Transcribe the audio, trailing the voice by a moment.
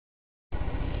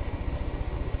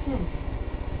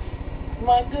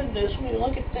My goodness,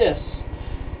 look at this.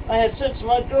 I had sex with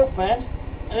my girlfriend,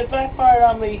 and it backfired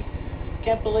on me.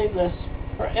 Can't believe this.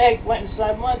 Her egg went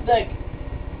inside my dick,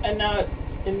 and now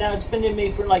it's been in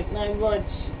me for like 9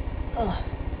 months. Ugh.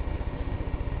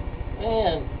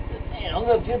 Man, I'm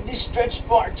gonna give these stretch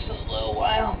marks in a little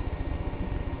while.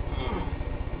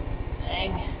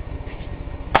 Dang.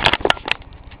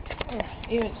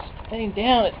 Even staying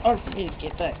down, it's hard for me to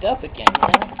get back up again, you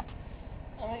know?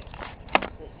 Alright.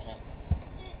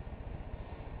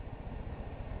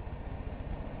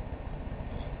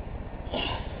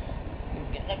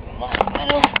 Get up in my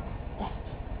now.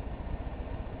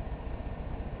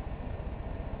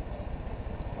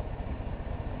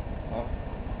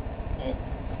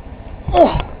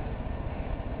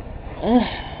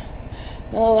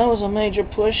 No, that was a major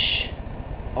push.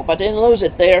 Hope I didn't lose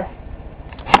it there.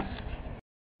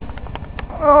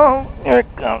 Oh, here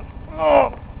it comes.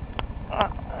 Oh,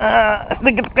 I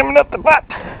think it's coming up the butt.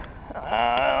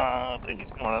 I think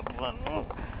it's coming up the butt.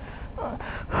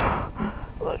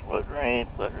 Let rain.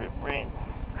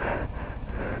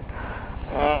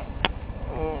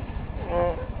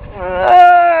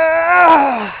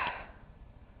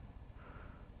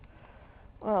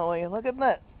 Well, will you look at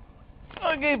that?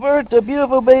 I gave birth to a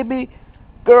beautiful baby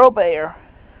girl bear.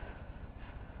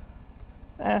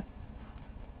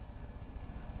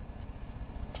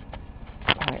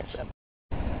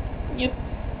 Yep.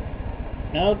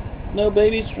 No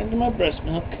babies drinking my breast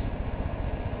milk.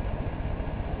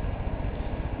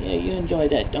 Yeah, you enjoy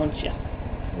that, don't you?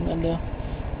 My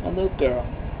little girl.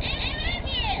 I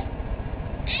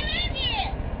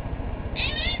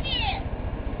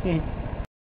love you.